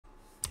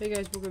Hey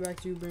guys, welcome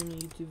back to a brand new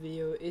YouTube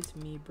video. It's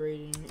me,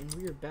 Brayden, and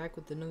we are back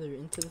with another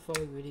Into the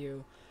Fog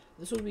video.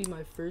 This will be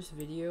my first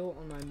video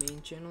on my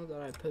main channel that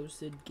I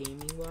posted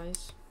gaming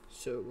wise.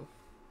 So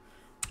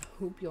I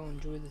hope y'all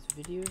enjoy this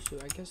video. So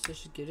I guess I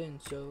should get in.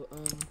 So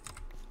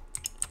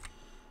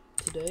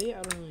today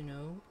I don't really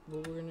know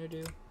what we're gonna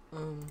do. Do I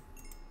have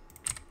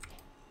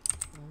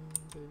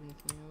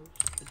anything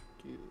else to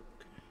do?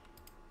 Okay.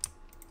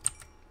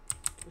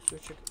 Let's go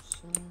check the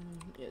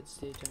sun. Yeah, it's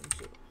daytime,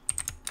 so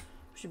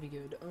should be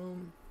good.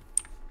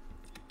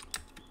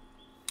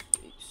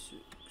 Basics.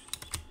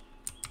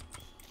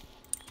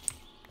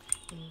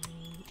 I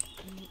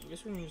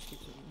guess we're gonna just get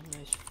some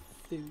nice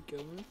food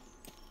going.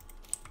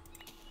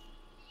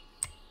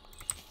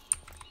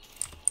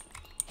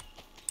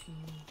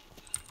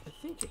 I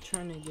think I'm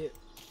trying to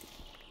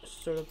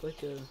start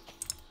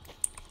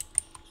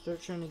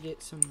trying to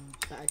get some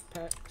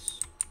backpacks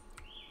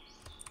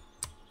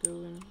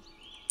going.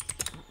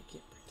 Oh, I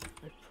can't break that.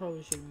 I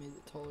probably should have made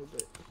it taller,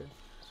 but okay.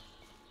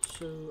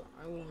 So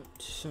I want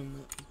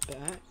some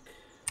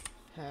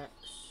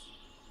backpacks.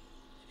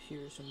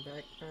 Here are some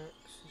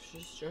backpacks.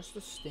 It's just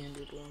a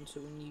standard one, so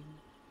we need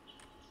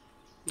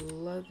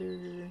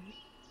leather.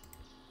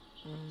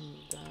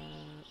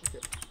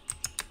 Okay.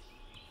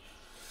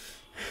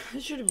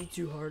 This shouldn't be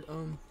too hard.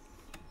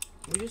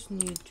 We just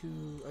need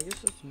to, I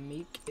guess, let's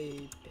make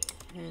a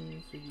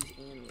pen for these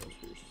animals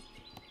first,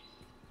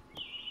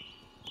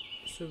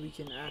 so we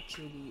can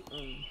actually,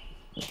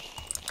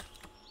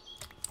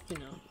 you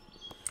know,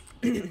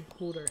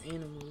 hold our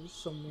animals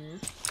somewhere.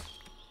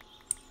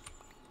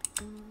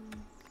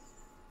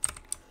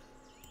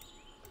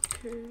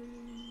 Okay.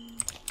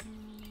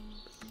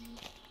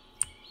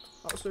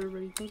 Also,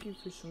 everybody, thank you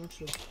for so much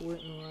support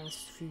in the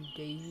last few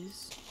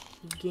days.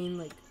 We've gained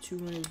like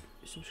 200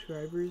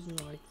 subscribers in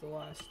like the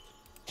last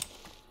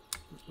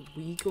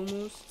week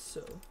almost,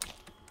 so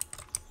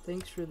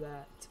thanks for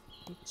that.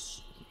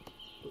 It's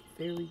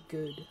very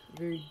good,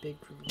 very big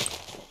for me.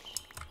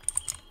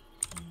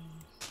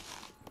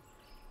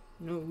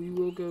 No, we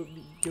will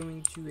be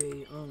going to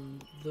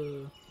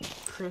the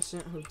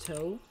Crescent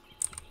Hotel.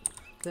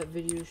 That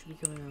video should be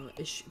coming out.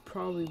 It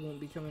probably won't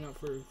be coming out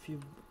for a few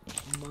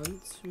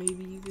months,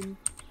 maybe even,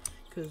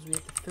 because we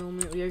have to film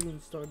it. We haven't even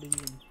started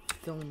even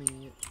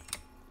filming it.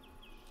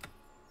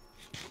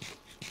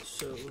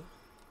 So,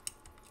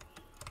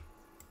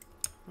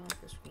 I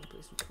guess we're gonna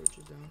place some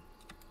torches down.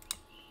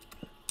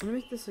 I'm gonna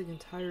make this like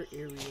entire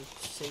area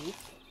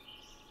safe.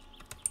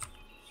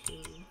 So.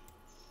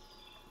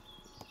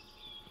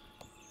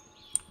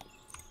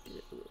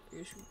 I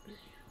guess we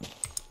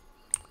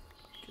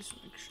get some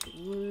extra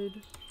wood.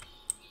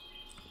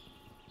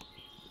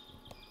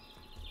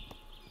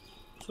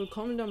 So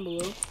comment down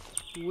below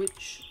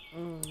which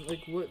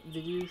like what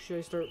video should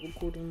I start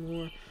recording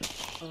more.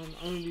 I'm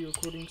gonna be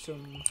recording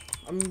some,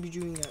 I'm gonna be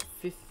doing that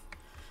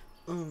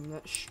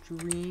that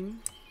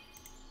stream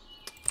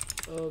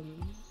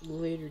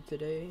later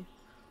today.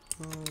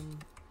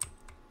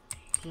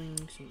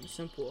 Doing some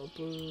simple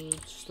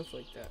uploads, stuff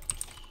like that.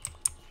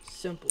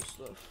 Simple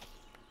stuff.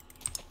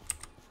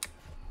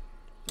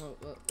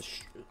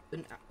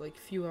 Like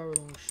few hour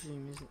long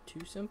stream isn't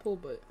too simple,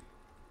 but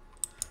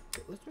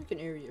okay, let's make an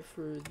area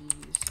for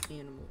these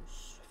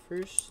animals.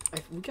 First,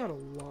 we got a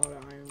lot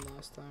of iron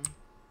last time.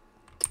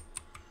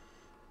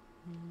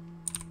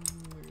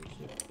 Where is it?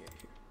 Yeah, here.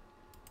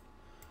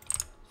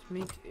 Let's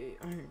make a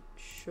iron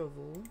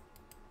shovel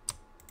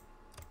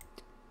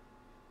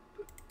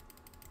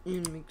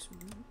and make some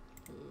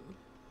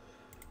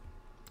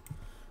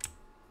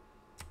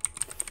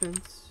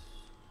fence.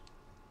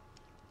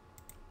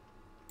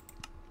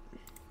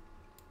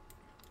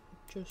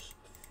 Just a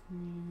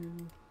few.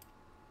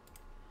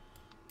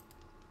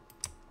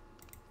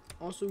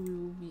 Also, we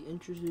will be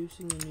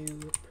introducing a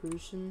new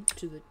person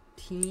to the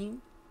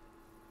team,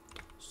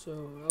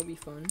 so that'll be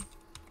fun.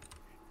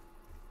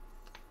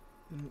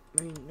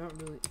 I mean, not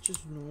really, it's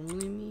just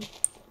normally me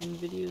in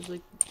videos,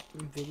 like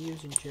in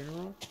videos in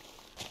general.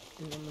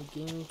 And on the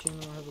gaming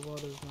channel, I have a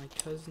lot of my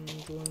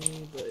cousins join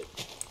me, but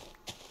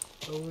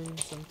Owen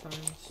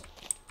sometimes,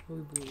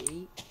 Boy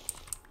 8.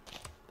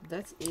 But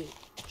that's it,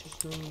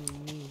 just normally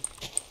me.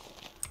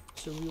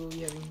 So we will be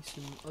having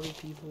some other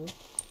people,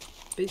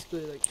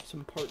 basically like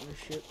some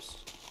partnerships.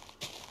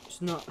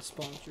 It's not a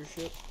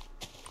sponsorship.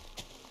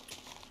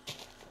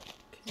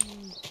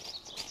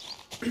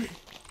 Okay.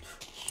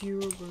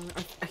 Herobrine.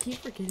 I keep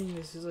forgetting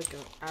this is like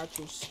an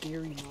actual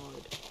scary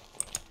mod.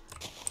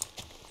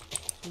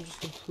 I'm just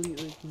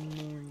completely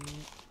ignoring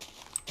it.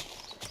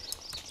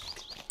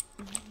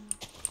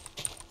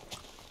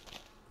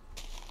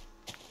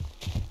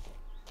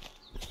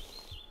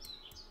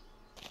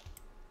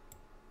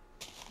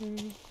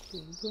 Boom,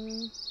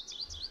 boom.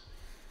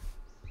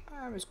 I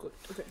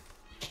misclicked. Okay.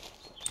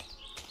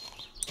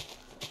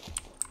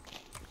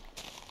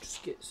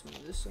 Just get some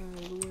of this out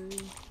of the way.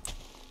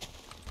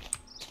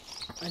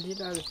 I did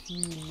add a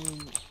few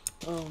new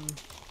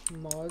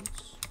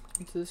mods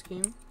into this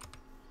game,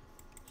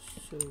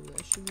 so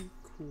that should be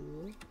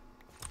cool.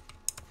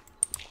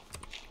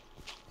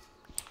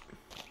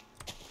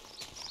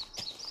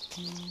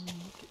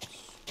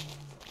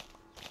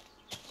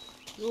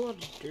 There's a lot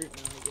of dirt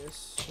now, I guess.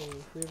 So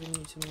if we ever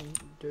need some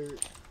dirt,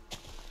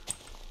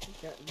 we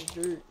got the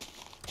dirt.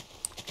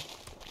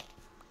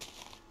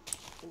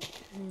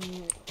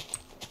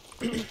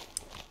 Okay.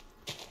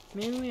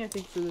 Mainly, I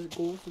think for the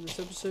goal for this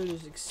episode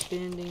is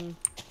expanding,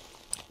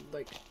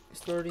 like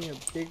starting a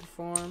big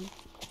farm,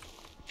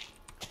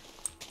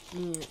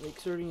 and like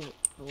starting a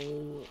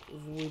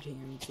void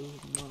hands. Those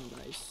are not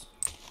nice.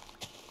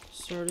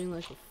 Starting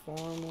like a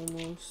farm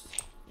almost,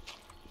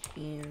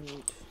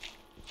 and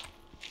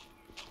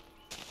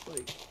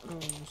like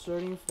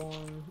starting a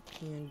farm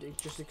and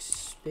just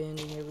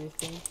expanding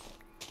everything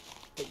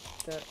like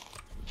that.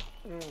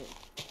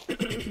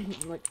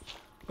 Like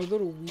a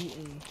little wheat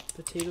and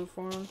potato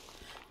farm.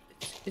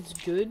 It's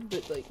good,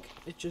 but like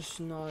it's just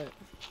not.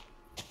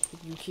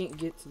 You can't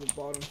get to the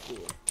bottom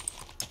floor,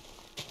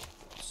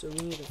 so we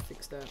need to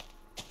fix that.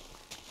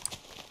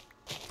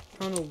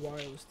 I don't know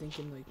why I was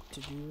thinking like to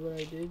do what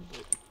I did,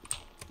 but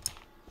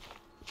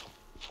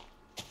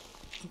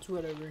it's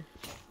whatever.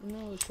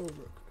 No, the shovel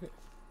broke. Okay,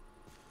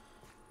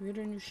 we got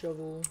a new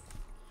shovel.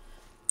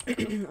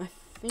 I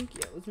think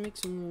let's make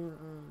some more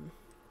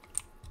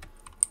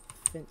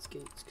fence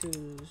gates, because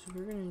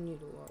we're gonna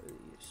need a lot of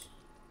these.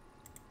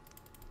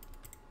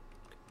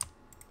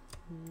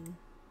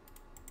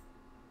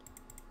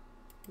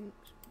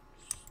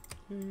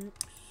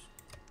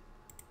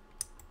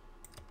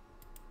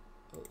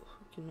 Oh, I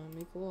cannot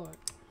make a lot.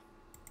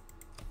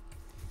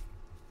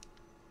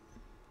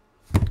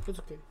 It's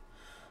okay.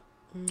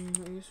 I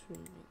guess we'll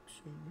make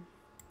some.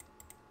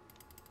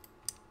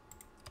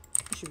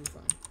 It should be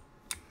fine.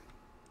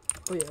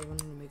 Oh yeah, I wanted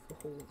to make a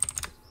whole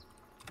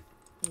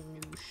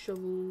new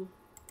shovel.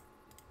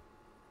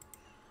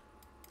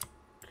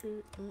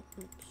 Okay, okay.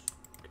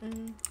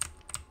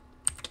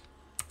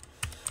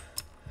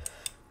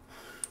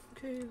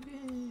 Okay.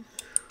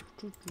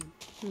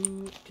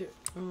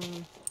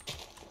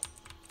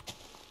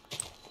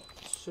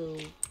 So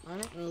I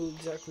don't know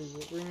exactly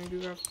what we're gonna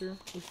do after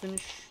we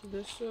finish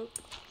this up.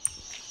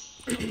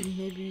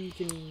 Maybe we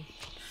can.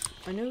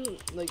 I know,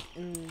 like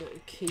in the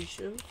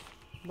acacia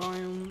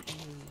biome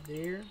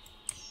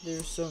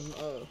there's some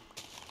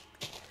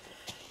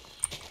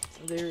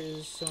there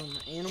is some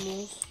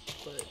animals,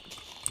 but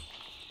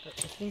I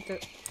think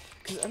that,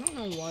 because I don't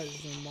know why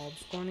there's no mob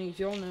spawning. If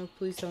y'all know,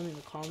 please tell me in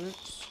the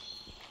comments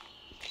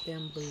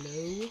down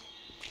below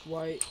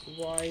why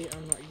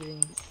I'm not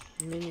getting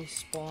many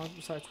spawns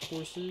besides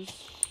horses.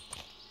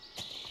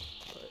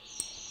 But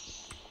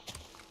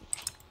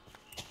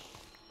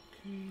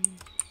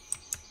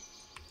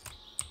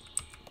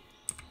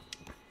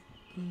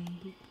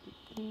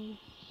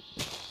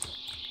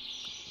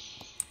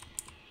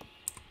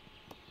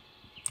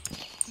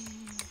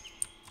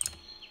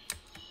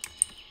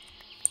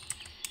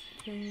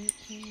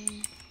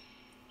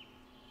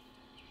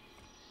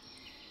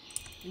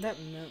that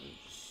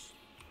mountains.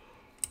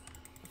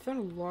 I found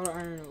a lot of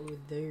iron over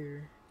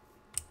there.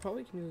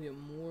 Probably can go get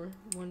more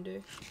one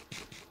day,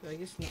 but I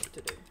guess not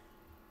today.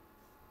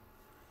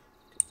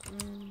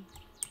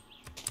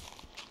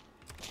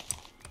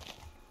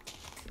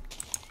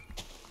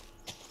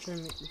 Trying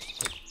to make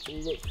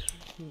this look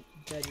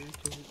better,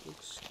 because it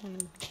looks kind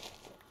of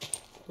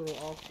a little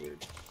awkward.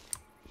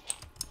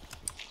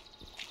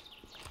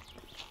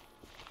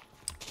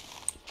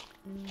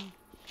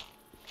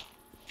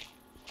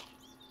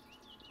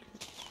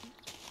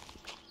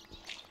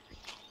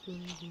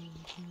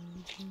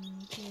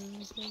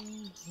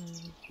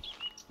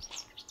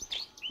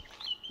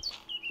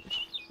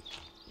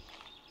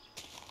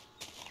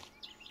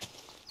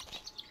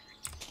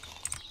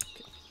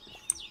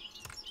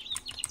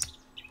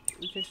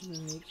 We can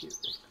actually make it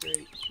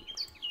great.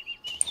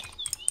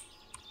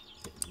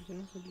 Okay, we can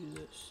also do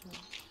this.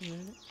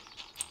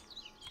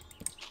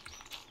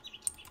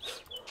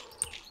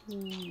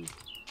 Ooh.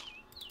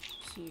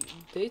 See,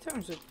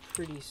 daytime's like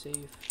pretty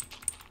safe.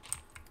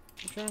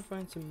 I'm trying to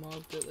find some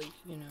mobs that, like,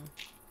 you know,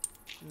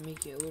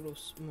 make it a little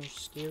more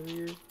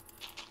scarier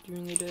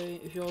during the day.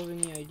 If y'all have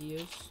any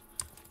ideas,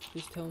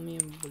 please tell me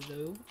in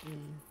below.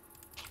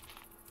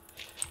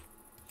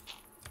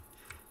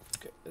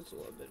 Okay, that's a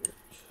lot better.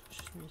 Let's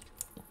just make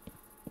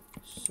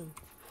some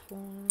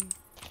farm.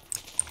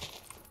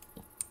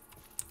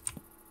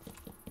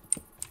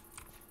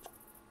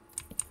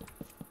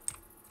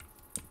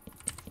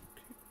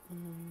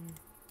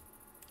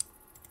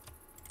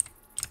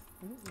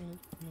 I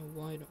don't know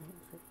why I don't have a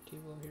crafting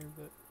table here,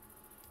 but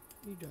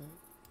we don't.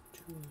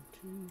 2 and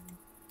 2,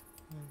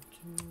 1, 2,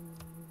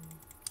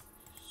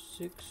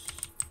 6.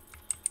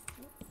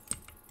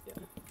 Yeah,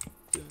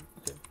 boom.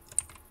 Okay.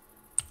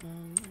 I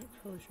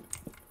probably should. I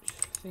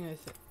think I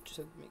just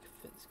have to make a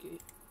fence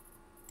gate.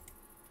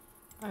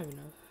 I have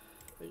enough.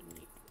 I didn't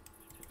need.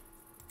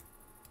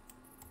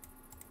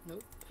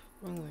 Nope.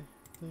 Wrong way.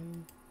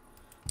 Boom.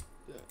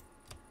 Yeah.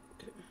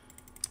 Okay.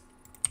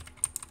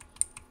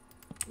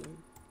 Boom.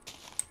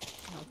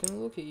 Not gonna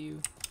look at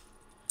you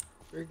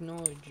or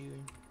acknowledge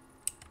you.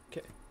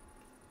 Okay.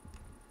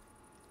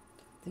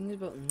 The thing is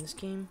about in this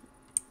game,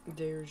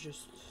 there's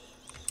just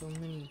so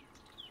many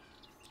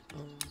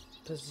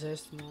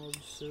possessed mobs,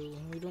 so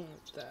we don't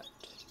want that.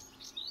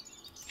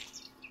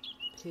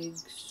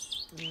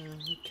 Pigs,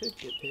 we could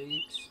get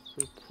pigs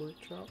for pork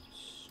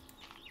chops.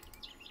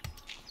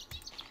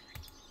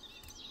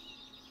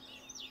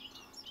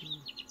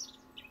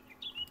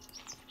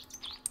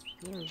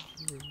 Yeah,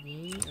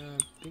 me,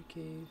 big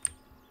cave.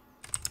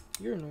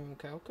 You're a normal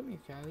cow. Come here,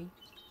 cowie.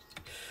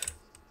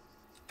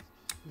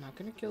 I'm not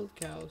gonna kill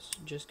the cows.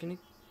 Just gonna,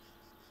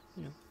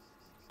 you know,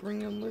 bring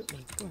them with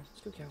me. Come on,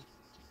 let's go, cow.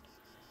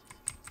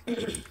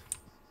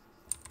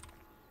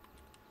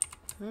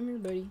 Come here,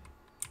 buddy.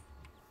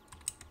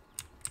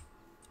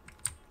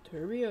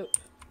 Hurry up.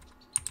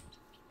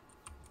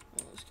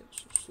 Oh, this guy's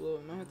so slow.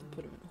 I might have to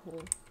put him in a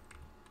hole.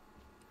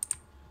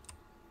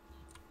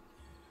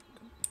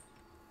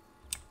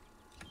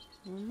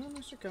 Come on,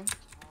 Mr. Cow.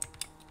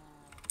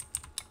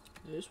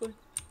 This way.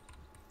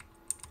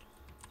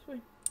 This way.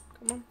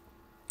 Come on.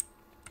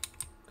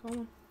 Come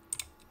on.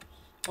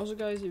 Also,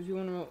 guys, if you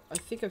want to know, I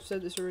think I've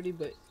said this already,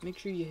 but make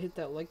sure you hit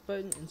that like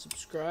button and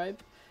subscribe.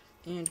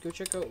 And go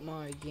check out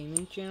my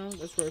gaming channel.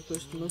 That's where I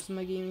post most of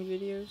my gaming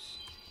videos.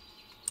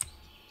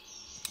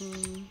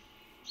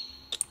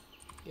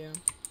 Yeah.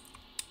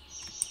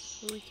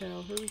 Hurry,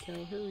 cow. Hurry,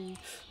 cow. Hurry.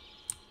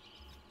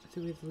 I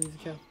think we have to leave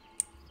the cow.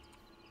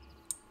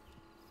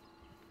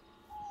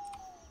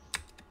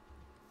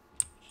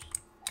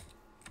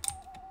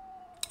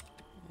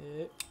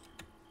 Yep.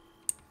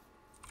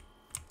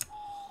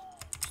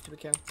 Stupid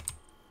cow.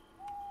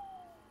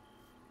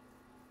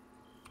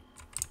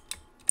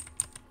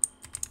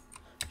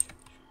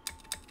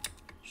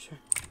 Sure.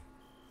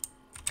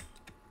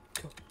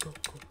 Go, go,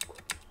 go, go.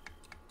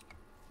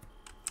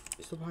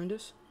 He's still behind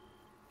us?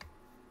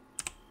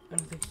 I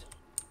don't think so.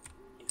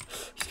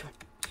 He's coming.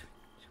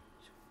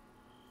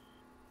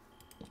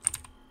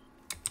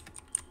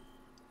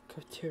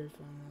 How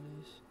terrifying that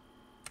is.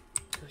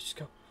 Go, just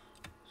go.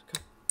 Just go.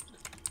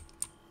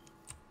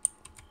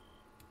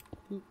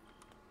 Oop.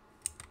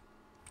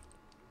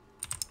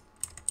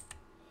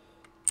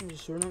 I'm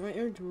just sorting out my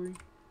inventory.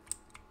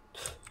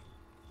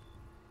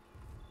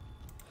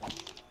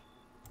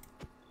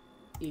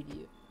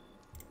 Idiot.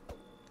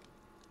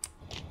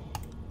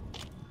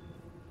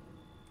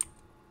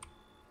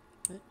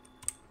 What?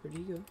 Where'd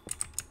he go?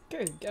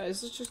 Okay,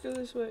 guys, let's just go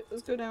this way.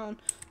 Let's go down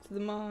to the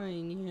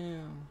mine,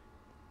 yeah.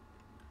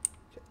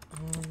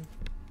 Okay,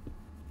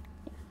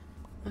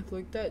 act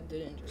like that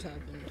didn't just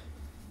happen.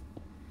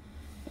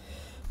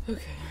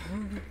 Okay.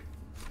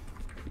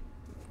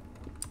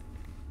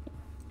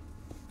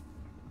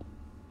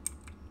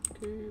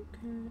 Okay.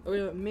 Oh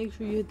yeah, make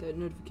sure you hit that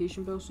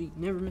notification bell so you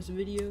never miss a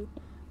video.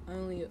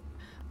 I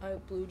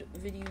upload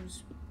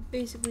videos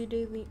basically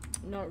daily.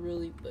 Not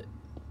really, but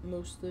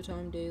most of the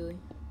time daily.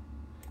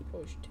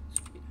 Probably should take this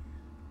video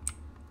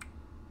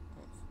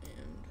off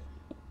and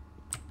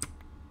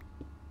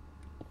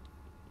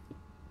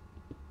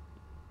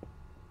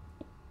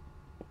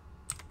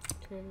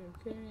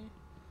okay.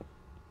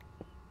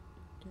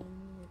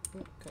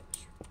 Oh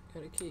gosh,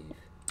 got a cave.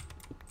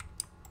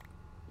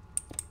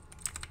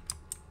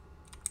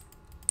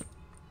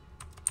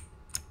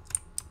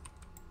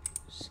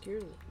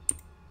 Scared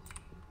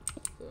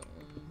the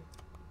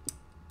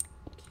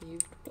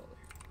cave dweller.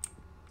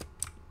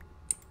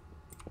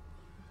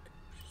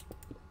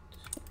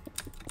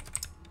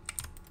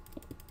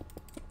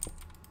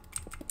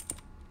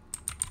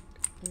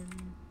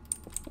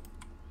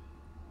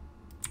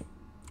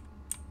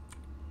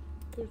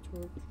 Put a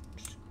torch.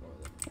 Just ignore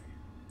that.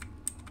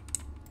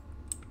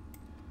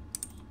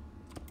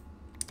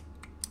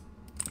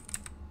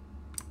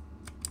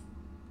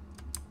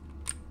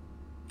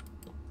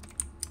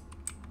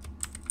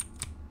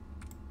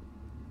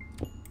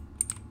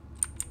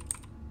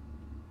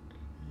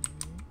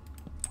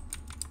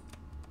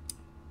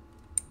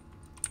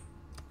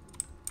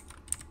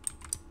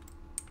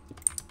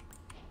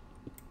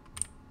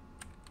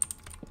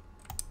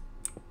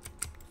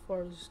 How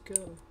far does this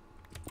go?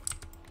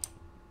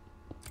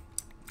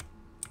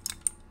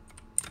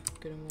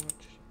 Get and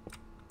watch.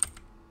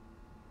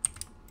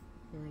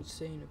 We're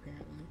insane,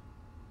 apparently.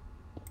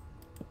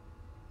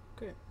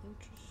 Okay, we'll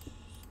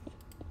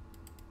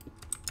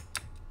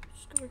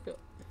just go back up.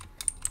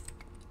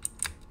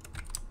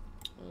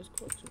 Oh, let's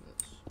collect some of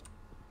this.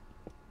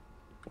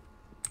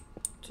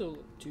 It doesn't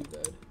look too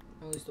bad.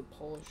 At least the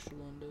polished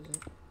one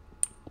doesn't.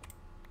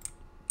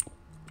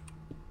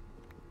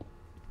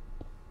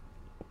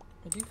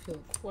 I do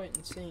feel quite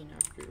insane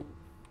after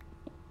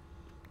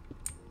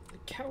the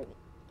cow.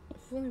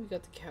 If only we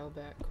got the cow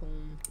back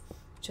home.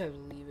 Just have to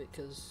leave it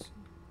because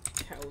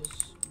the cow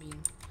was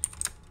being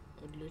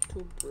a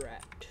little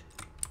brat.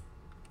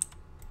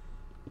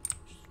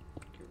 Just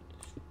get rid of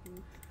this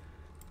roof.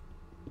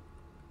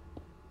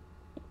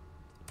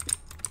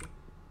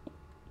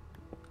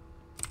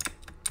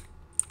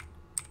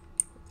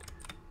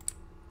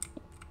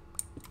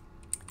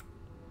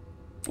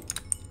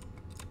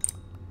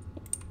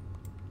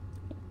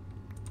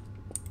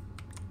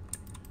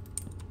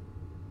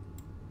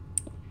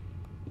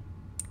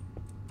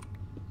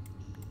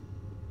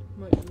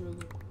 Might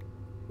really,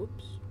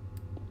 whoops.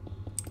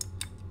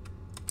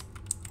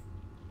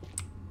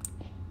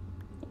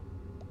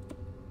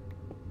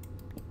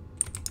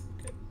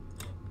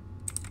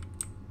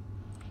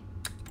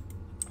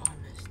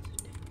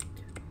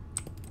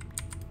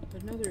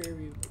 another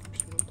area we're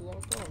just gonna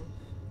block off.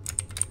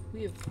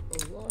 We have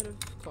a lot of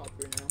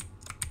copper now.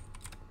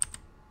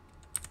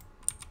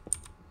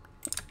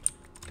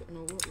 Don't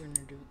know what we're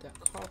gonna do with that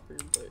copper,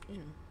 but you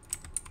know,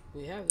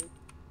 we have it.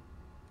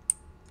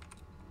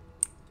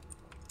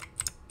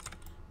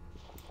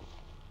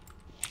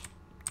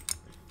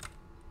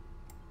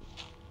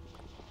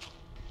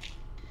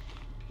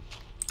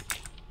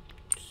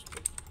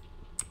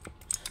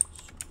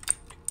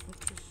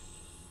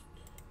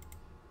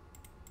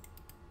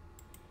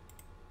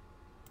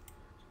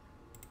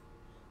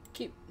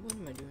 What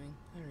am I doing?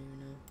 I don't even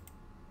know.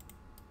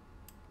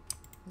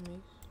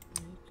 Make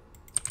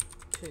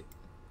pick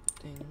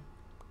thing.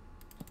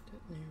 Put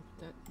that there,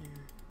 put that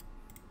there.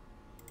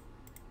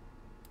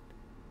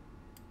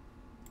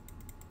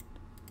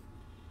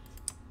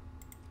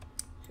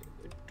 Okay,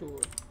 a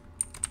door.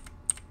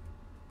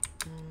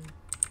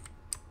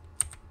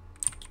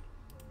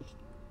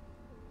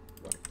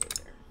 Right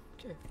there.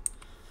 Okay.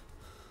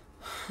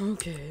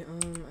 Okay,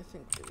 I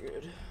think we're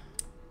good.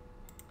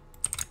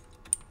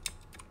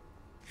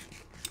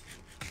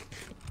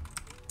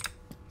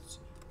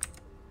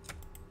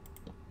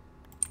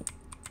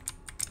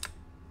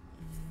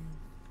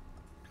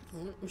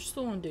 We're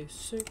still on day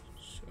 6.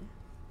 So.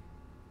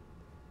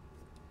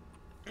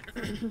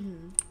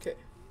 Okay.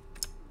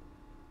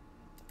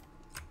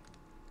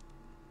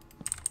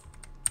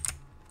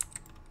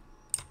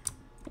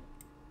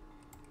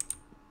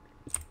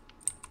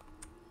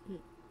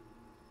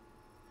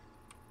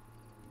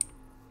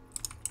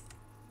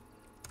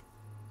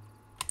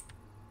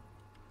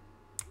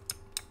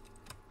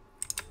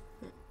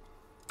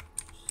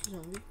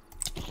 Zombie.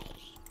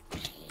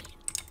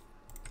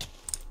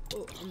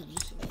 Oh, I'm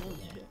missing one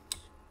hit.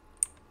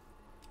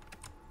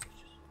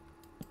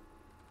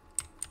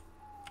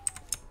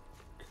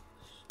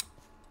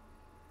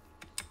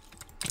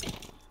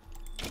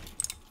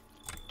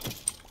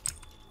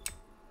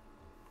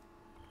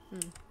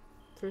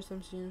 First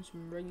I'm seeing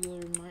some regular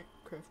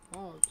Minecraft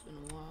mobs in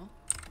a while.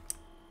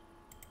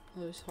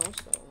 At least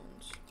hostile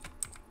ones.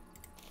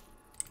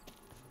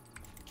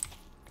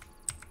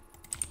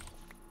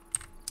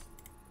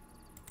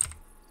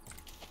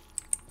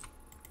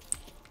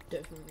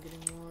 Definitely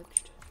getting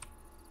watched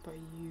by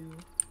you.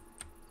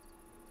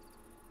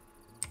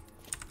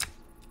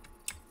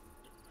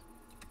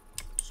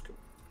 Let's go.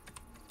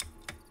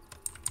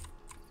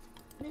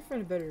 I need to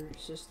find a better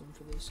system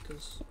for this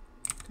because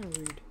it's kind of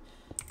weird.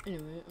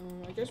 Anyway,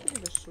 I guess we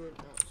can just sort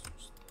out some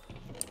stuff.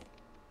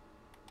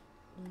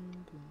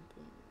 Boom, boom,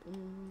 boom,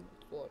 boom.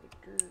 That's a lot of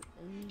dirt.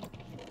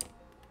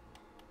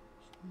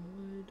 Some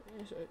wood. I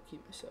guess I'd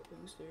keep my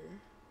saplings there.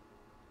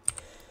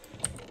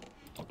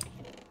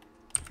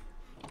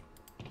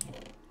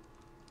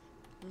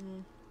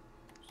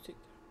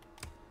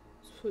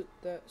 Let's put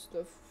that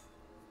stuff.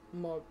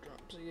 Mob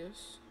drops, I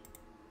guess.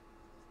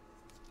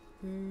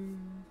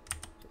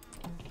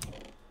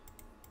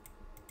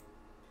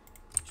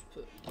 Just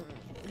put that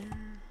there.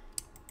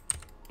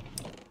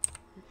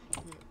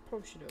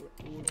 Probably should have an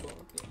ore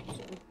block. Yeah, so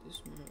with this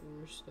my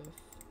ore stuff.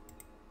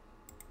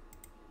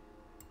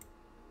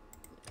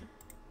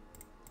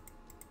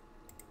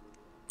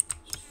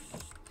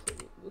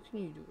 What can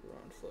you do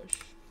around flesh?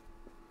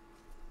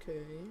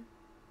 Okay.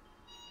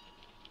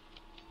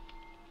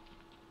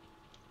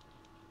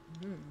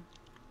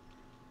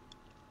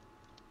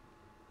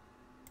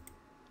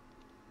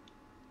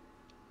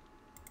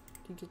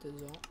 You get the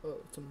oh,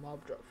 it's a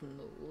mob drop from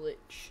the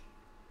lich.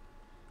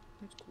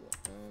 That's cool.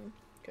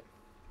 Okay.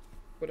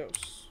 What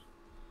else?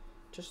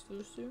 Just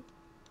those two?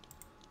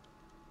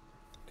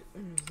 Okay,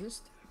 what is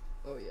this?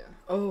 Oh yeah.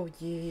 Oh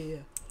yeah.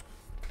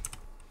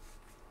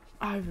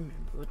 I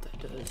remember what that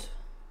does.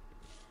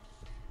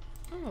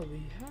 Oh,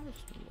 we have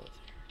some leather.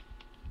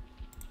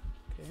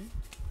 Okay.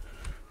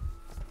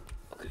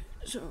 Okay,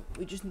 so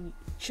we just need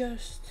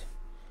chest,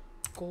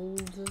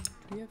 gold. Do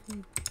we have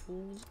any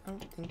gold? I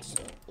don't think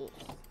so. Oh,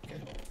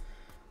 okay.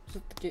 Just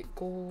have to get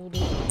gold.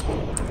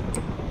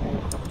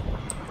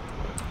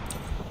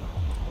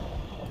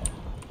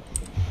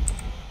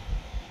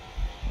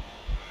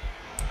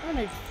 And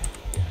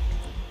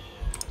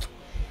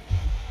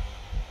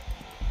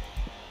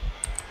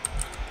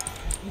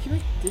we can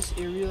make this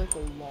area like a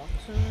lock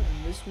zone,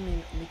 and this may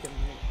make a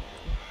mini.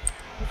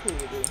 That's what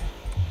we'll do.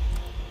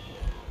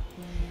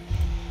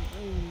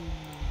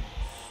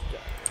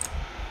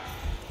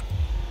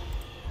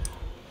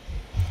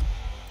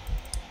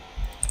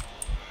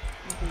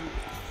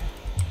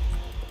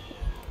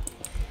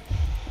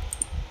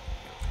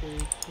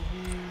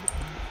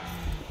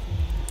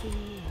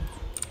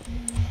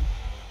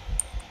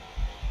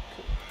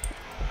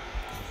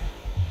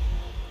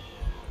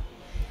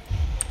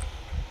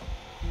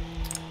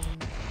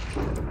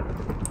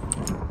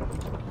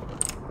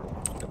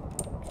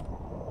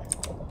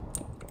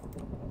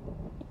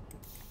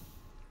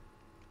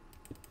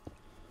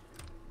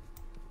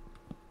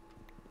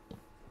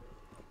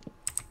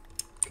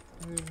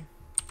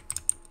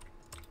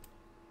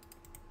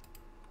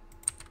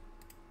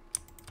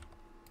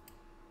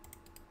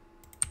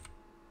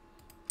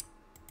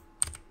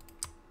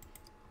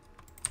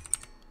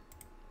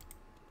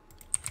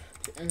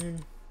 And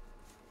then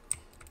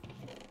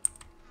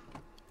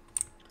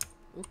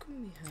what can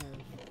we have?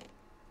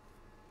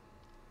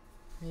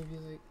 Maybe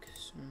like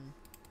some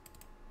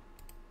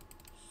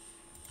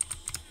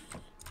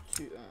I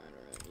don't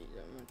really need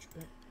that much,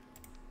 but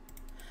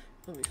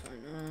it'll be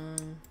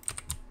fine.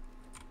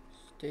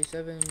 Day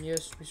 7,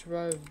 yes, we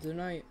survived the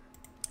night.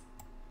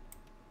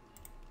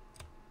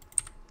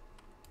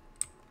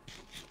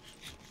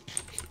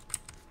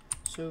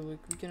 So like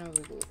we can have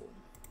like a little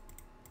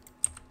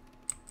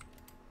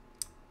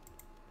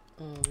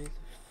we have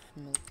to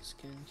melt the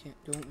skin,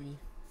 don't we?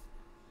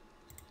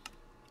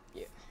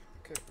 Yeah,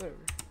 okay,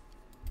 whatever.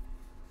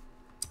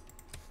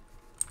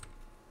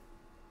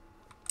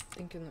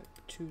 Thinking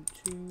like 2,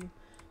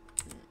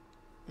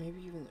 maybe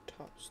even the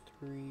tops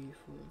 3,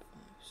 4, 5,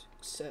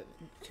 6, 7.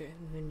 Okay,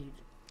 and then need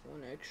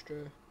one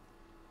extra.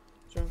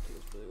 So I don't think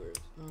it's really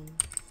worth.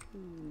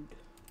 Food.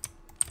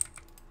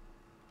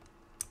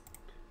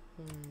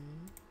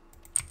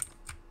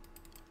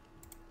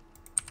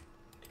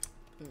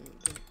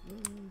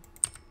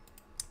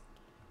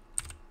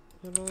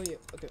 Oh yeah,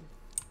 okay.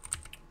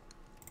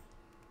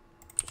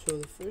 So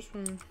the first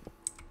one,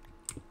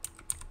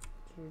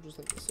 so just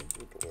like a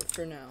simple door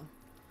for now.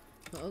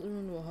 The other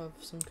one will have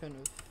some kind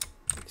of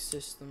like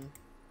system.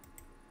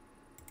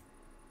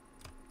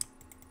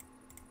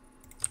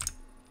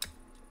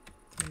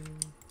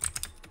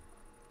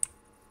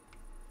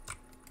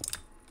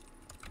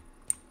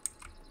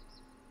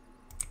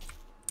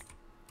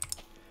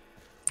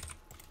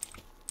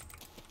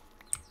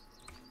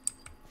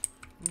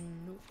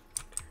 Nope.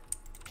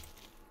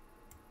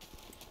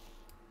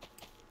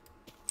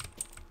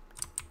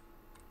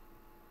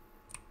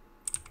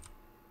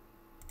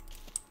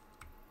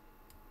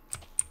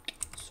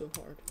 So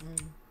hard.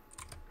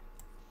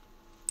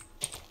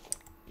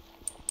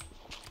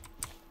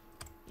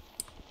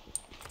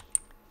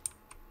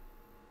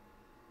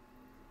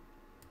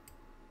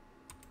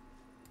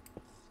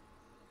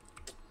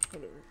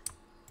 Whatever.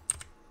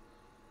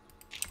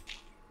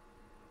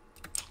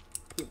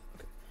 Boom.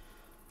 Okay.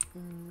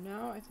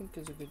 Now I think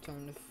is a good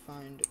time to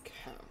find a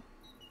cow.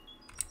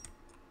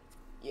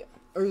 Yeah,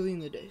 early in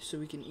the day, so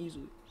we can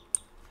easily.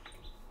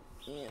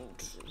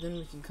 And then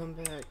we can come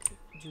back,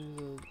 do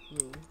the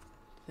little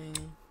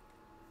thing,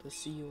 the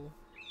seal.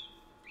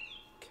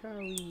 Cowie,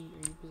 are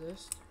you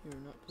possessed? You're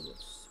not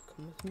possessed.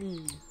 Come with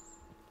me.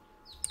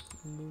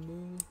 Moo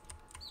moo.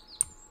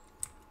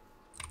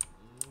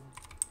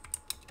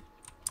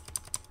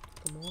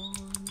 Come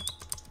on.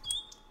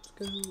 Let's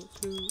go, let's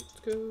go, let's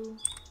go.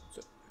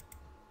 So,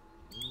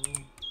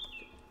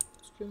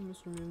 let's go,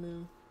 Mr. Moo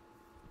Moo.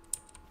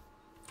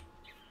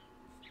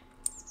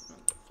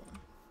 Not that far.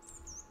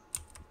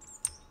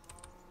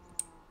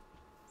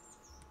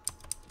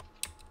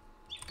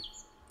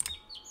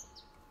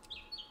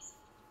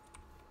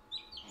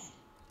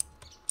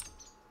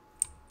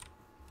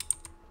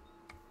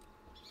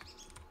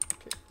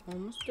 Okay,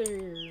 almost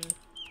there.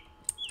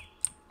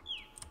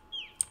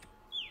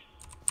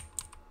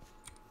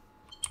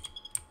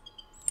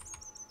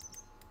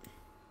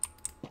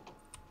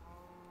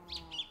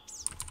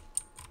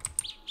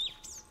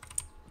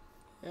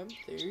 Yep,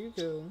 there you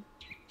go.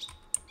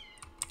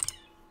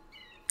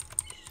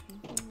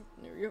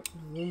 There we go.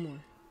 One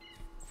more.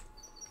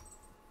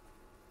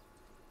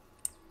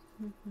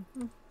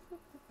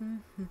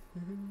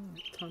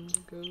 Time to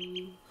go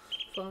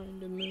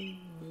find a moo,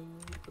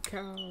 a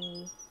cow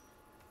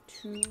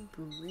to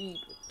breed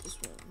with this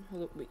one.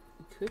 Hold up, wait,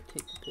 we could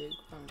take the pig.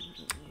 I don't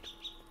need.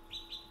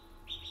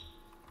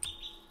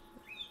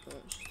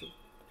 It's just a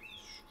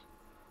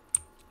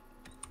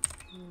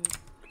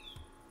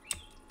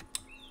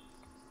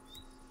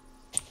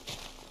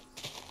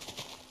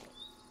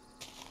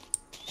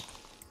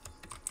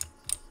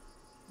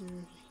there's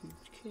a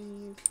huge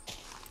cave.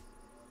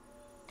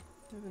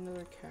 I have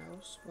another cow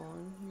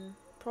spawn here.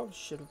 Probably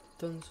should have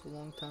done this a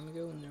long time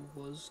ago when there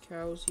was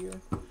cows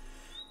here.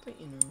 But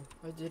you know,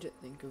 I didn't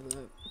think of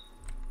that.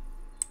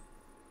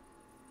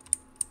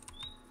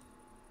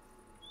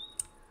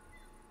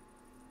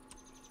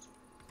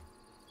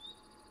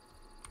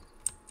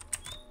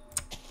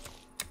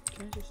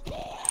 Can I just...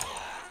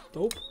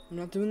 Nope, I'm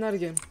not doing that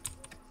again.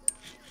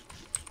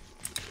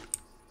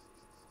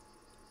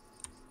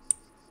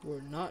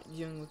 We're not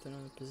dealing with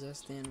another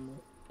possessed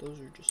animal. Those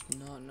are just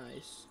not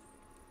nice.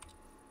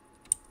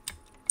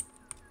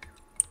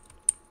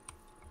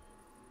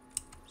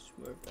 I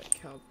swear if that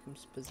cow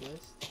becomes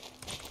possessed.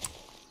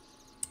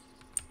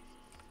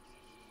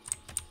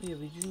 Yeah,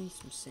 we do need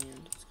some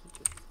sand. Let's go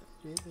get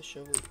that. Do we have a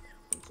shovel?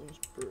 It's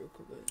almost broke,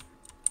 but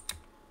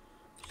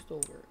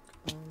still work.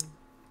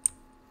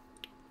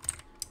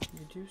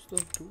 We do still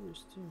have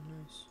doors too.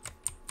 Nice.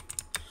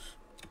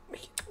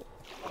 Okay.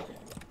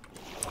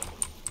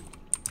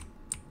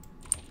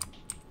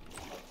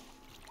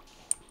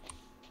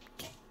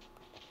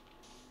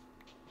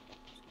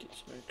 Let's get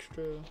some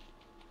extra.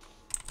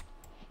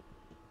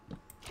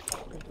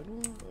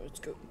 Let's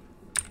go.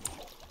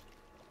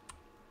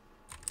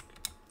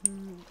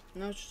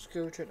 Now let's just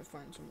go try to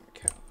find some more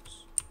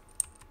cows.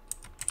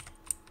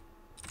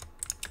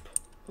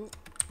 Oh,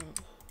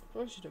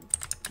 Probably should have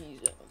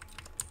these out.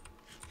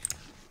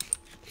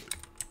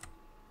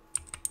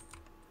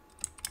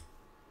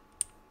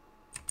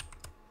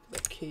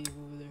 That cave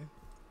over there.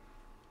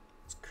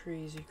 It's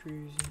crazy,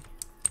 crazy.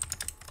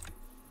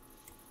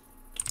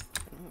 I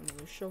don't have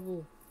another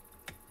shovel.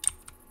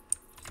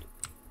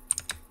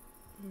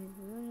 Move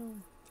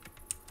around.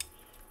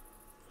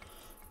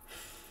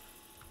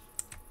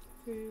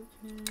 Okay,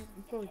 okay.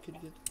 I probably could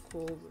get the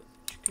coal, but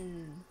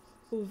chicken.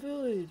 Oh,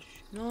 village!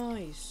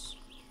 Nice!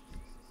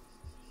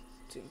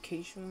 It's an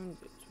acacia one,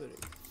 but it's better.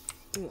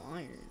 Oh,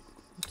 iron.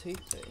 I'll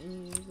take that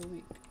any day of the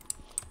week.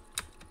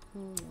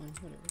 Oh, iron,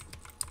 whatever.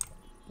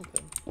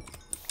 Okay.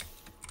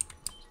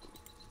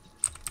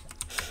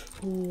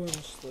 Oh, I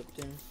almost slipped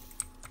in.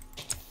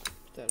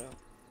 Put that out.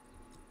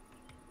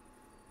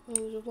 Oh,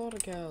 there's a lot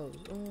of cows.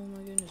 Oh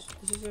my goodness.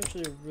 This is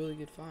actually a really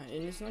good find.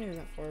 And it's not even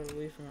that far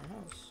away from our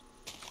house.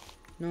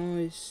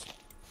 Nice.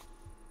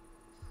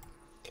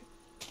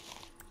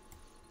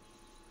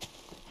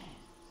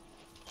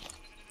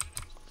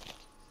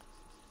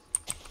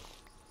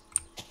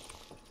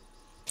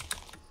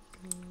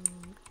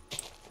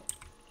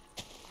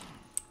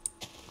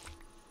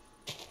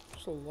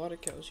 There's a lot of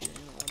cows here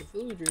and a lot of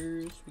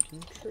villagers we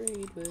can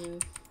trade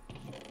with.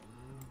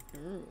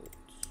 Emeralds.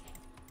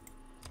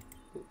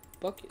 Oh,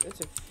 bucket.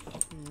 That's a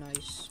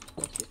nice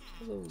bucket.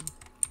 Hello.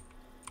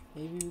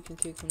 Maybe we can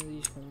take one of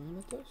these home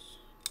with us.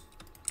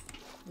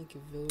 Like a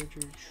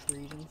villager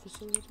trading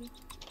facility.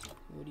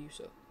 What do you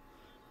sell?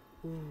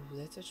 Ooh,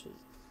 that's actually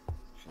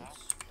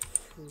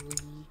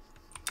free.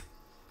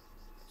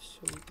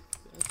 So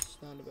that's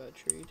not a bad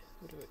trade.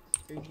 What do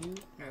I? Are you?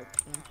 No,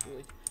 not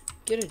really.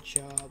 Get a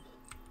job.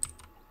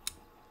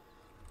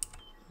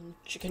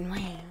 Chicken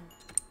wham.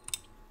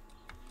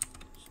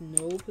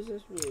 No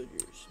possessed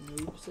villagers.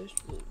 No possessed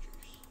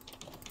villagers.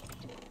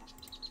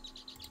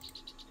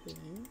 Okay,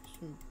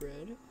 some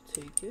bread. I'll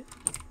take it.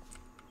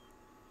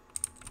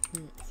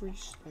 Free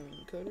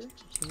stone cutter.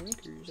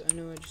 Drinkers. I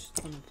know I just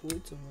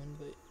unemployed someone,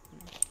 but you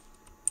know,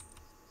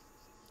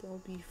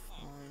 they'll be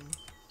fine.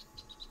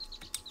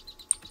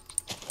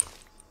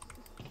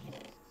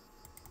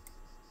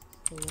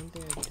 The one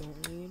thing I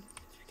don't need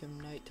is become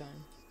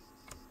nighttime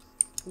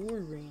or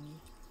rainy.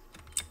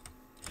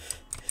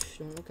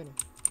 Don't look at him.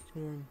 It's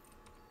warm.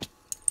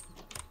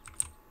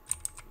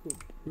 Ooh,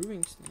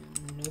 brewing stand.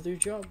 Another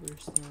job we're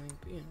stealing,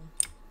 but you know.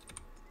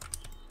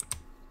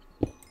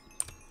 Oh,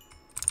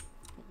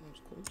 that was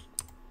close.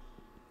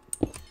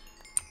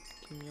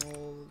 Give me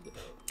all of the.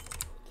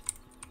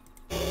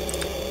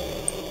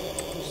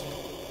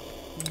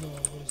 No,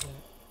 what is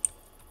that?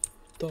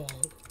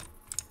 Dog.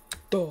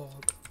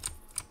 Dog.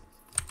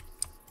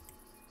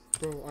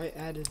 Bro, I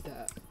added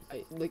that.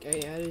 I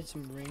added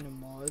some random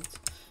mods.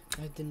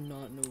 I did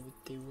not know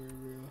what they were,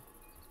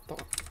 bro.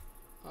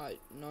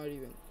 Not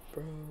even,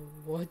 bro.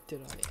 What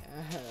did I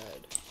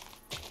add?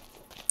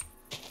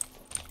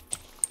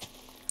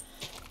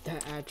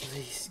 That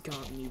actually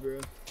got me, bro.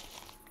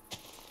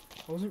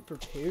 I wasn't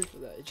prepared for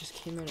that. It just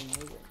came out of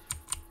nowhere.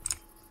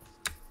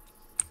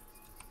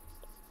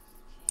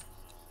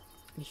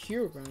 The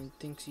Herobrine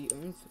thinks he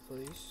owns the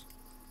place.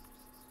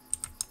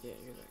 Yeah,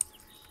 you're right.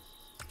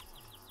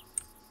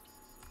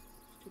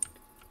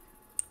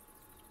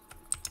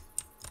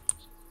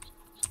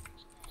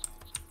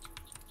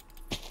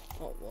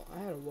 Oh, well, I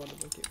had a water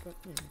bucket, but,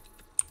 you know.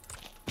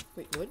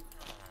 Wait, what?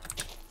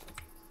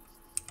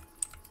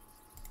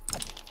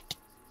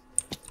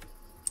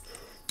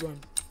 Run,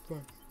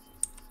 run.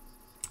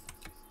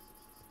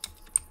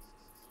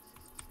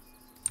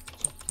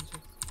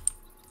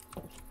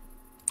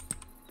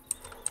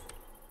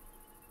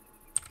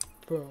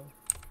 Bro,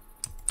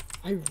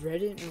 I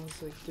read it and I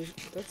was like,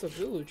 that's a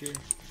villager.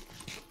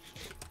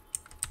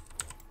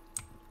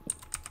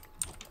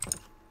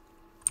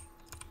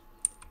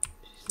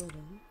 She's still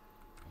done.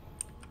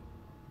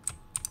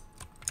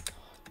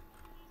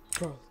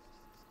 Bro,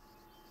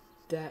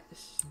 that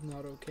is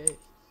not okay.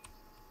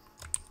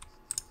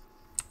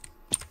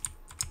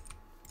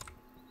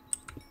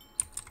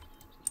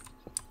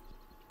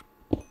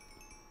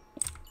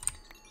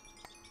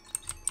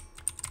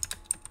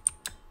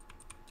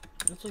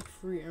 That's like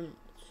 3 emeralds.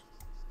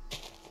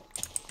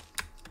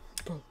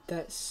 Bro,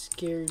 that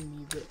scared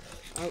me, bro.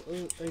 I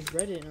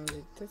read it and I was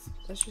like,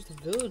 that's just a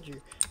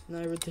villager. And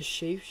then I read the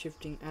shape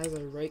shifting as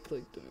I right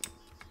clicked them.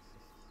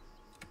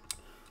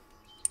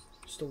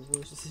 It's the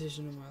worst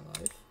decision of my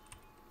life.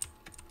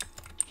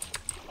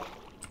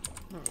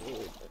 Not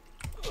really, but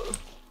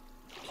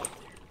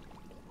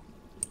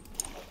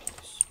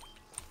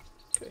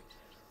okay.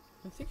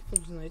 I think if it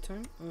was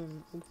nighttime,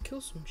 we'll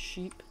kill some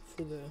sheep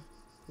for the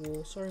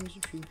wool. Sorry,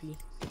 Mr. Creepy.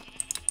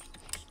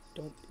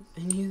 Don't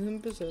any of them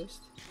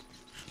possessed.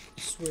 I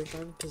swear if I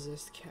have a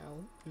possessed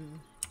cow.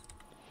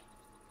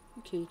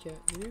 Okay, cat.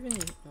 Have you been? I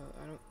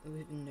don't.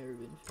 We've never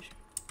been fishing.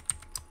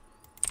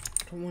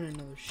 I don't want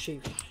another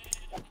shape.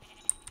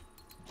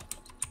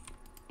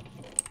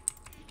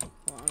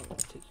 I don't want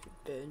to take your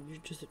bed.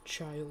 You're just a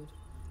child.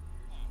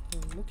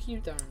 We'll keep you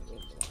down a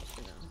little bit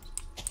for now.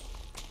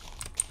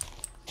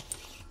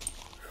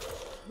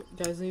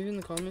 Guys, leave in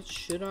the comments.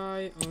 Should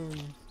I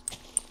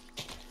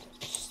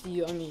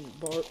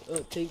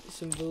take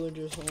some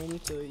villagers home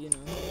to, you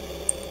know.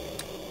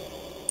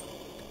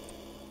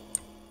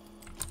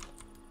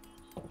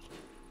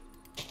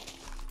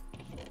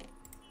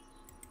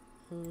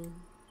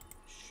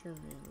 Sure,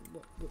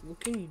 man. What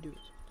can you do?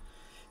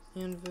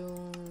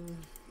 Anvil.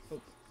 Oh.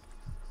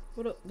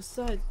 What up?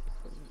 Besides,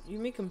 you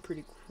make them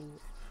pretty cool.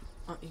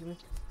 You make.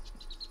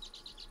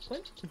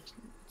 What?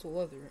 It's a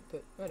leather,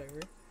 but whatever.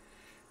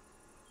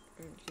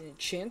 You can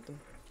enchant them.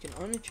 You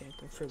can unenchant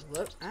them for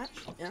left.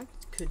 Actually, that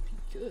could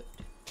be good.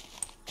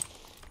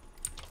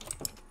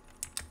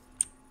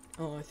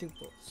 Oh, I think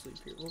we'll sleep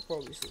here. We'll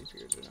probably sleep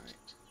here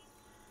tonight.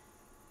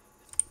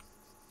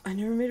 I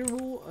never made a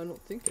rule. I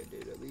don't think I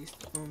did, at least.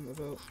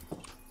 About.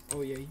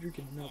 Oh yeah, you're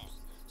getting up.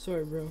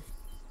 Sorry, bro.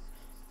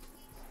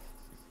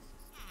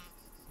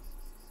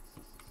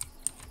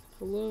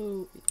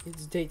 Hello.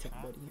 It's daytime,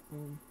 buddy.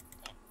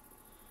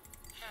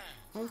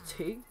 I'll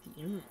take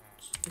the emeralds.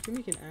 I can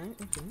make an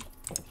axe. Okay.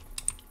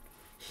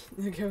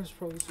 The guy was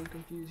probably so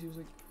confused. He was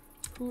like,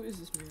 "Who is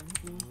this man?"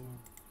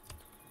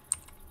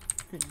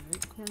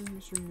 Alright, corn,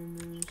 Mr.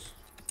 Moomoo's.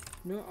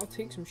 No, I'll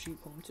take some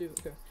sheep home too.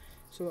 Okay.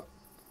 So,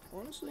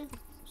 honestly,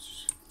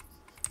 let's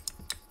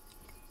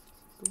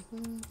go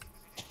home.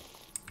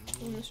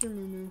 Oh, Mr.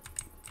 Moo.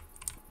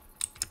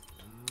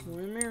 More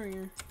and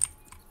merrier.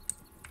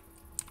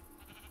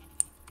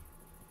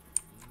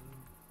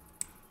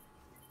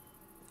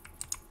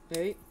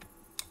 Hey,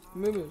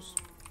 Moo-Moos.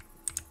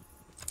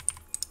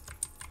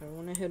 I don't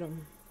want to hit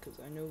them, because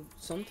I know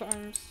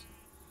sometimes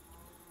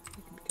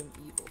they can become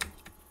evil.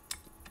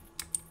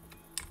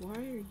 Why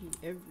are you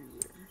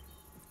everywhere?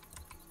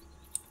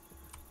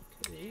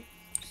 Okay,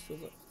 still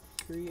got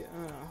 3.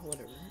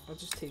 Whatever. I'll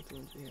just take the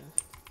ones we have.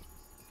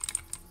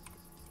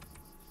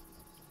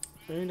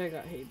 And I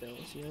got hay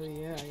bales. Oh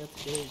yeah, I got the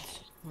vids.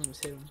 I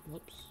almost hit them.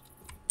 Whoops.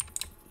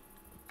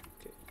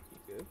 Okay,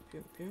 yep.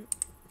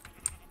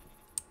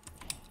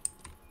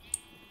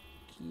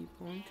 Keep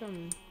on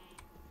coming.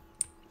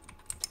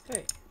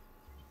 Hey.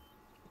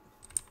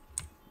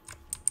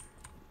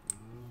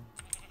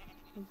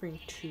 I'll bring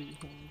 2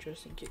 home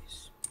just in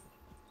case.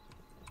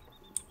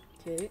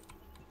 Okay.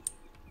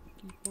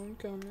 Keep on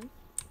coming.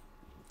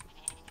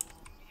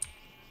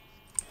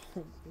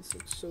 Oh, this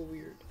looks so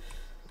weird.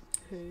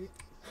 Hey.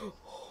 Oh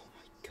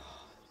my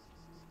god.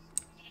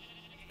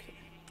 Okay.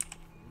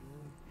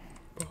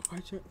 Bro,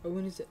 oh,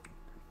 when is it?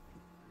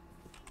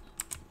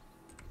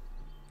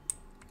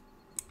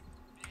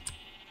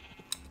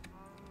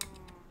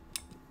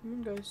 Come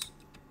on, guys.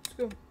 Let's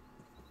go.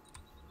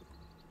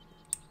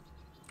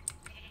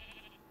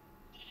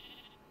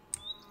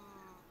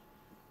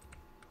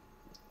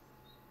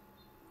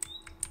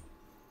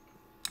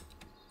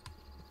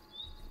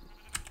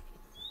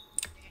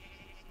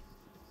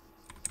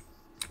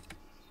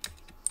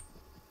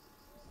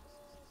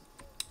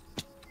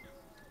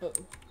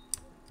 Uh-oh.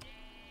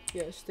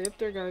 Yeah, stay up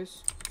there,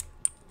 guys.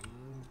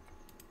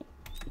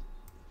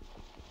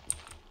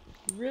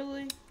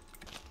 Really?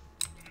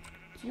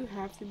 Do you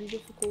have to be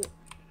difficult?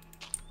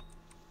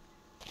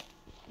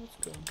 Let's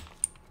go.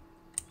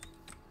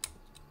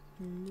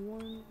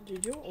 1.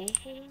 Did you all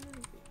fall in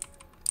there?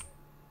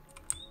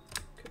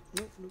 Okay.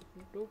 Nope.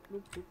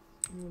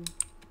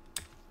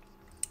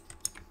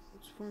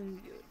 Let's find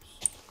the others.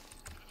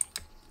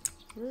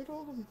 Where'd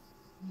all the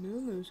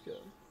Moo-Moos go?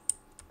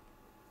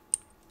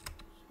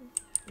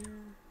 Yeah.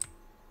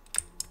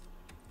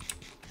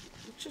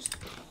 It's just.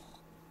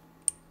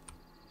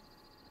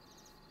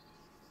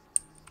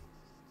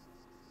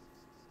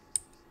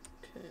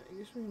 Okay, I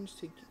guess we can just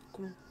take you.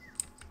 Come on.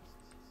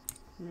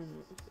 No.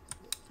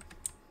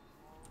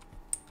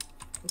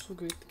 Let's go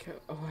get the cow.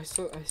 Oh, I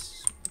saw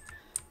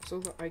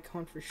the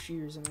icon for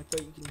shears, and I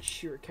thought you can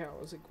shear a cow.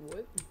 I was like,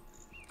 what?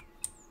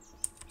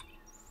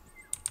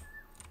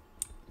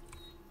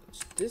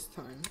 It's this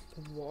time,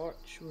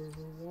 watch where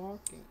we're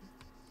walking.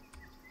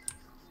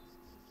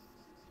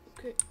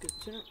 Okay, good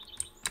to know.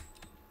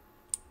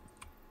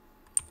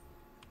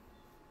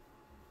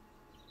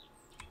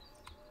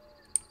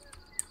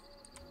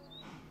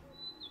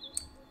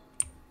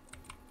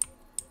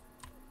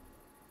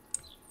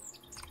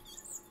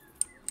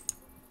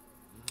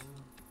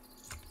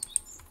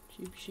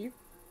 Sheep.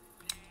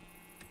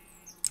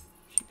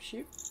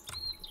 Sheep.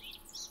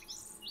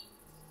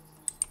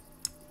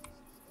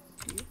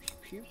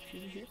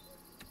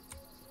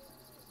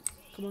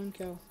 Come on,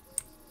 cow.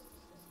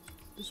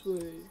 This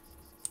way.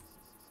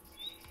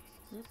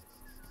 Yep.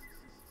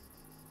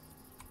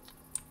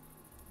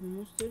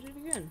 Almost did it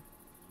again.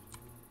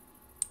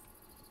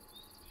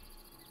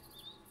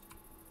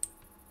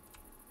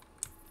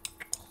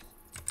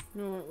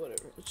 You know what?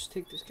 Whatever. Let's just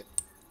take this cow.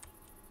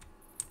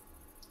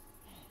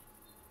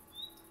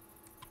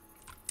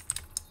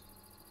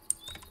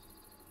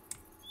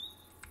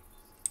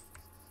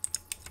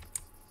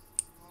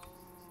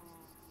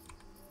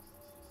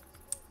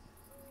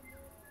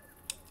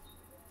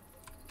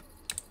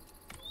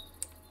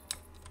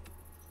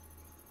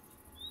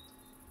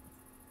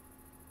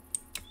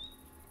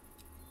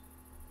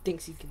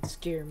 Thinks he can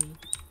scare me.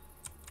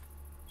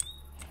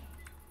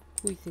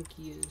 who we think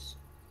he is.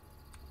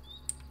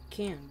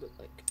 Can, but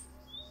like,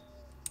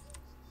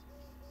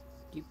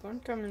 keep on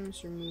coming,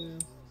 Mr. Moo.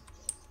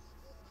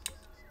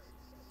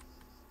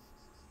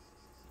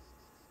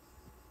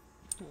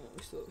 Oh,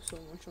 we still have so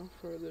much on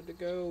further to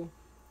go.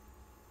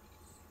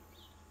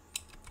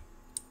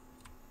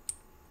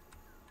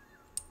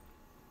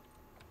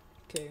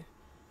 Okay.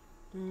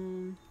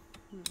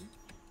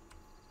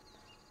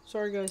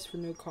 Sorry guys for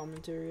no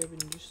commentary. I've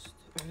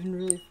been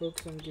really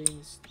focused on getting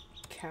these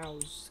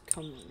cows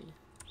coming at me.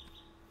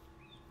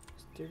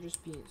 They're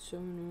just being so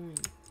annoying.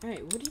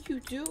 Hey, what are you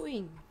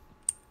doing?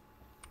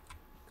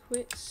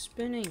 Quit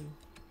spinning.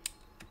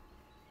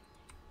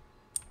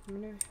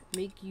 I'm gonna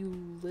make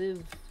you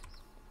live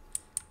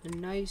a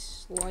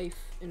nice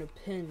life in a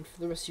pen for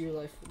the rest of your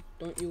life.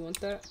 Don't you want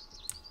that?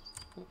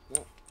 Oh,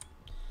 well.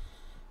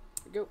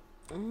 Here we go.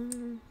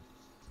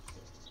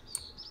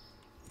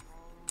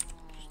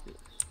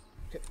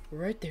 Okay, we're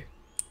right there.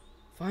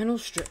 Final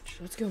stretch.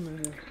 Let's go, my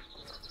boy.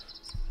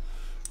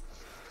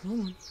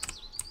 Come on.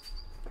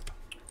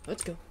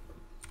 Let's go.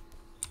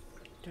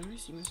 Don't I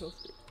see myself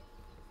there?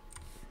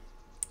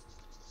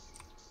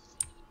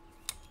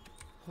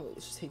 Oh,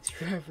 this takes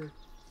forever.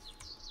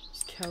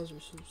 These cows are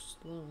so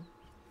slow.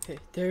 Okay,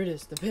 there it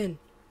is, the pin.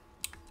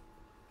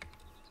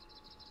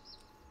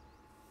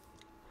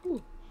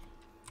 Whew.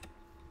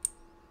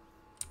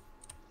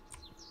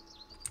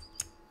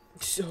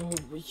 So,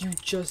 you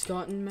just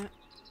gotten Matt?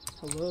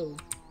 Hello.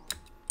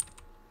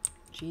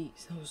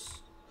 Jeez, that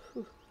was...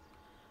 Whew.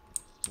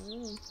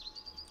 Oh.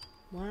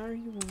 Why are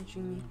you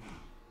watching me?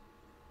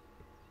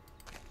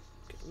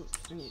 Okay, oops,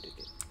 I need to get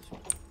this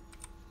one.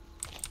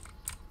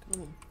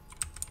 Come on.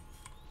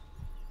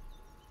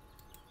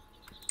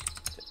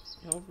 Okay,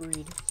 y'all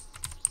breed.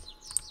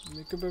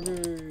 Make a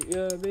baby.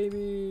 Yeah,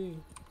 baby.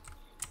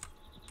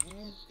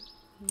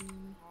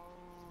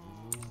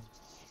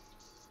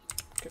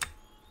 Okay.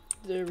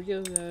 There we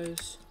go,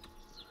 guys.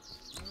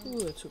 Ooh,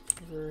 that took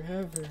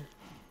forever.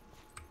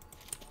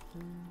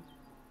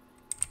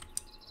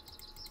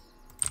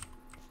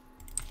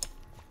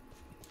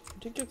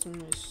 I did get some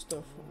nice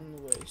stuff on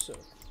the way, so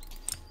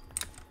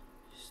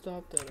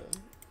stopped at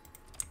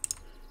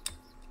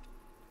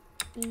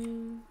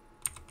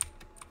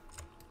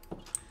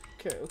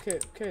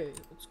okay,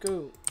 let's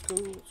go,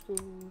 let's go.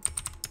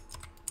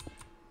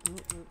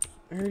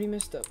 I already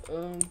messed up.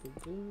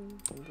 Boom.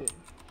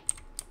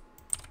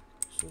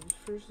 So the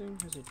first thing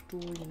has a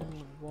door, you know,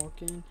 I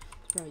walk in.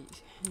 It's where I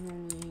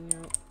normally hang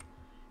out.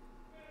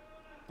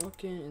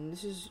 Walk in, and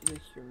this is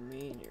like your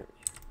main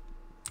area.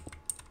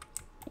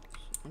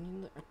 So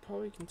I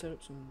probably can set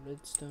up some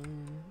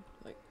redstone,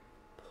 like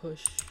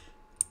push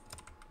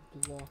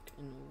block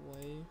in a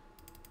way.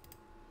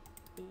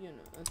 But you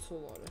know, that's a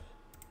lot of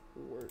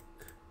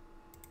work.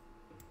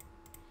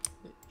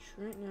 Which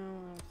right now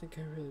I don't think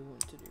I really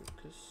want to do,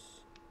 because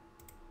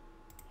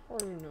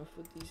hard enough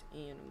with these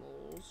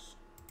animals.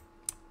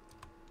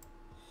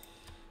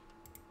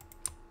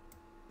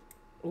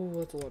 Oh,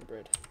 that's a lot of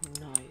bread.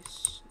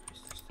 Nice.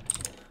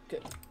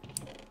 Okay.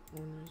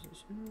 Organize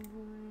this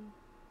inventory.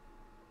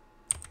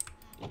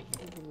 I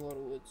have a lot of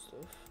wood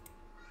stuff.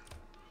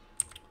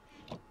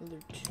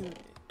 Other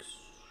tunics.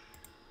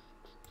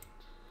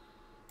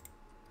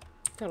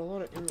 Got a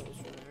lot of emeralds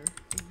from there.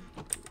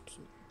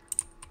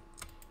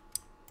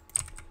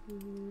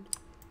 Food.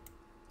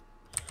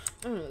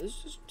 I don't know, this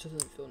just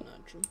doesn't feel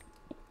natural.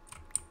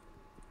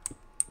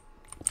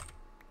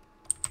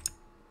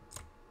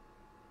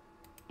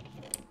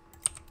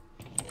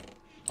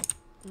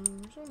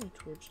 Where's all my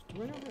torches?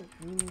 Do I not have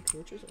any more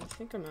torches? I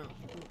think I'm out.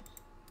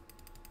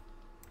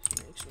 Let's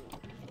make some more.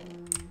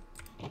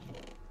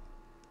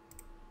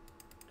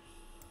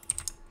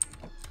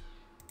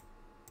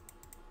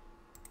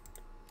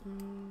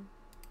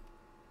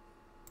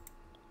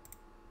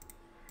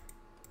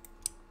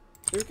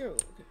 There we go.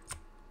 Okay.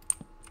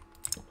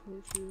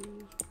 Torches.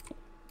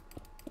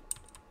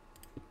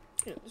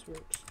 Yeah, this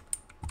works.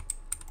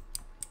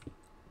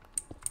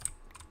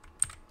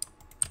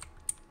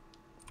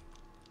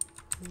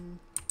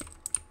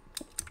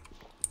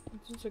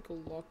 It's like a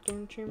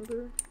lockdown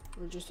chamber,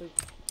 or just like,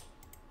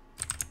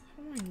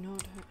 how do I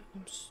not have?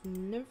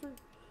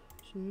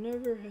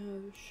 Never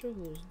have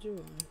shovels, do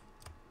I?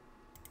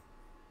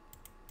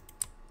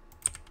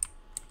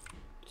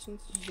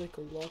 Since this is like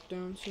a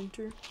lockdown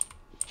center,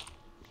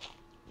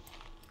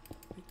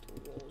 make the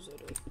walls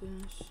out of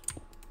this,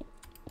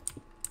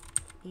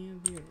 and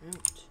we are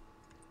out.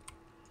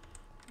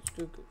 Let's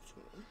go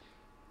somewhere.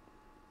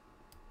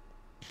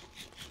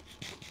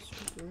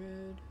 Some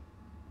bread.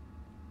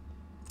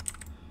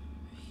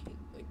 I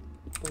hate like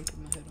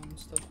bumping my head on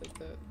stuff like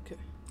that. Okay.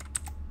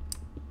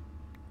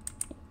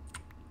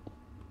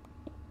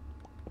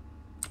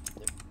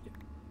 There we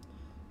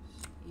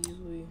go.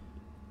 Easily.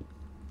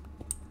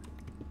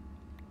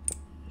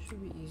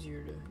 Should be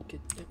easier to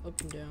get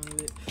up and down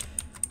with it.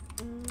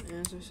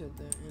 As I said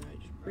that, and I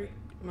just break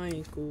my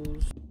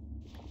ankles.